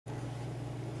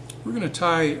We're going to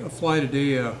tie a fly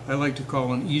today I like to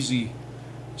call an easy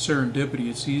serendipity.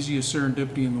 It's the easiest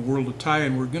serendipity in the world to tie,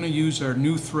 and we're going to use our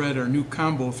new thread, our new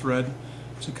combo thread.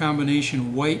 It's a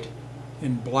combination white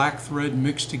and black thread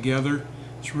mixed together.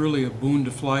 It's really a boon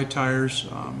to fly tyers.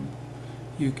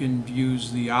 You can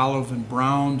use the olive and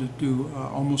brown to do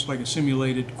almost like a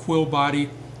simulated quill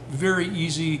body. Very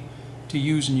easy to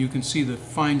use, and you can see the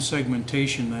fine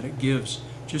segmentation that it gives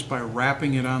just by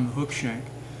wrapping it on the hook shank.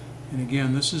 And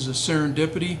again, this is a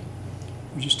serendipity.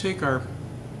 We just take our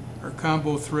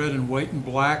combo thread in white and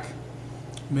black,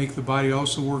 make the body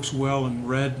also works well in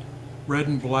red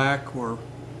and black, or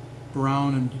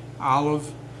brown and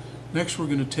olive. Next we're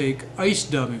going to take ice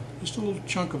dubbing, just a little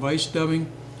chunk of ice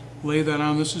dubbing, lay that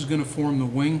on. This is going to form the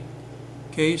wing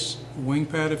case, the wing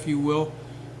pad if you will.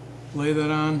 Lay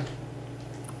that on,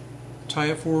 tie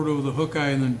it forward over the hook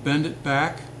eye, and then bend it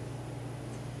back.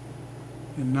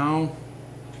 And now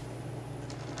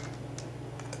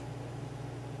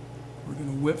we're going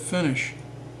to whip finish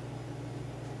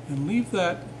and leave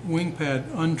that wing pad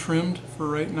untrimmed for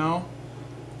right now.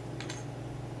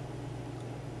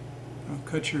 Now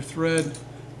cut your thread.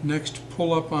 Next,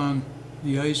 pull up on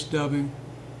the ice dubbing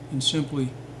and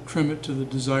simply trim it to the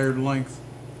desired length.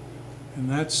 And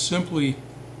that's simply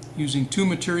using two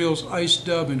materials, ice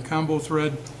dub and combo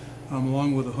thread,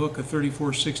 along with a hook, a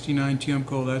 3469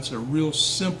 Tiemco. That's a real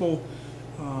simple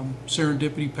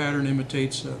serendipity pattern.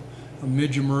 Imitates a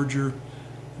midge emerger,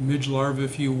 a midge larva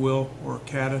if you will, or a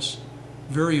caddis.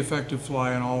 Very effective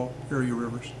fly on all area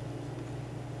rivers.